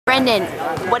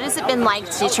Brendyn, what has it been like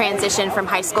to transition from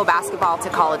high school basketball to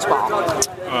college ball?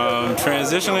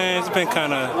 Transitioning, it's been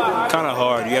kind of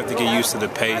hard. You have to get used to the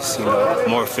pace, you know,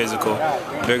 more physical,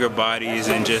 bigger bodies,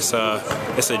 and just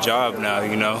it's a job now,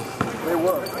 you know.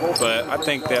 But I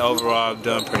think that overall I've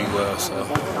done pretty well. So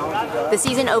the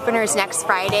season opener is next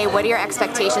Friday. What are your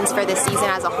expectations for this season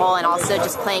as a whole, and also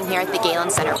just playing here at the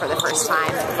Galen Center for the first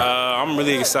time? I'm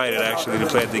really excited actually to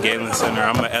play at the Galen Center.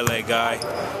 I'm an LA guy.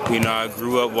 You know, I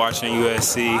grew up watching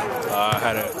USC. I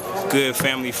had a good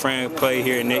family friend play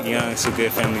here, Nick Young. It's a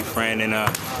good family friend, and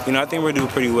you know, I think we're doing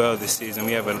pretty well this season.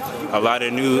 We have a lot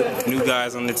of new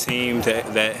guys on the team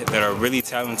that are really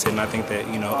talented, and I think that,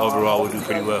 you know, overall we'll do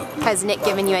pretty well. Has Nick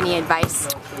given you any advice?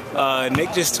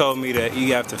 Nick just told me that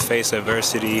you have to face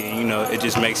adversity, and you know, it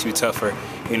just makes you tougher.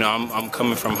 You know, I'm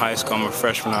coming from high school. I'm a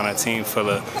freshman on a team full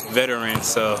of veterans,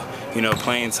 so you know,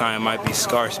 playing time might be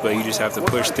scarce, but you just have to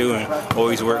push through and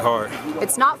always work hard.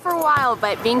 It's not for a while,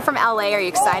 but being from LA, are you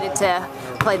excited to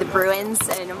play the Bruins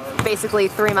in basically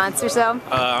 3 months or so?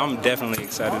 I'm definitely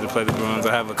excited to play the Bruins.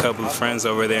 I have a couple of friends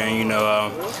over there, and you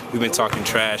know, we've been talking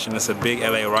trash, and it's a big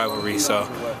LA rivalry, so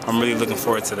I'm really looking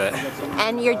forward to that.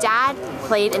 And your dad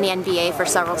played in the NBA for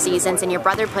several seasons, and your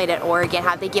brother played at Oregon.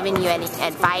 Have they given you any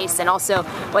advice? And also,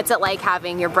 what's it like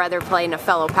having your brother play in a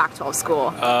fellow Pac-12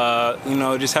 school? You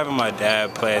know, just having my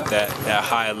dad play at that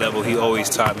high level, he always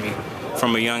taught me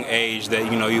from a young age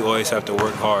that, you know, you always have to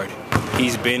work hard.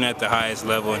 He's been at the highest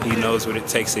level, and he knows what it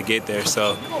takes to get there.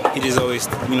 So he just always,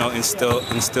 you know, instill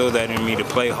that in me to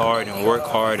play hard and work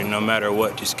hard, and no matter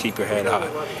what, just keep your head high.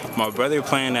 My brother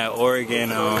playing at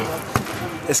Oregon,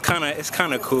 it's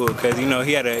kind of cool because, you know,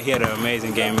 he had an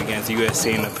amazing game against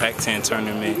USC in the Pac-10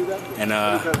 tournament, and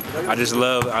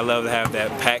I love to have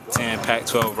that Pac-10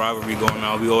 Pac-12 rivalry going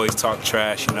on. We always talk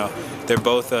trash, you know. They're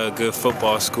both good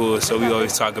football schools, so we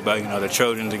always talk about, you know, the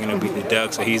Trojans are going to beat the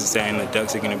Ducks, or he's saying the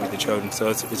Ducks are going to beat the Trojans. So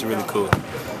it's really cool.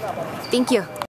 Thank you.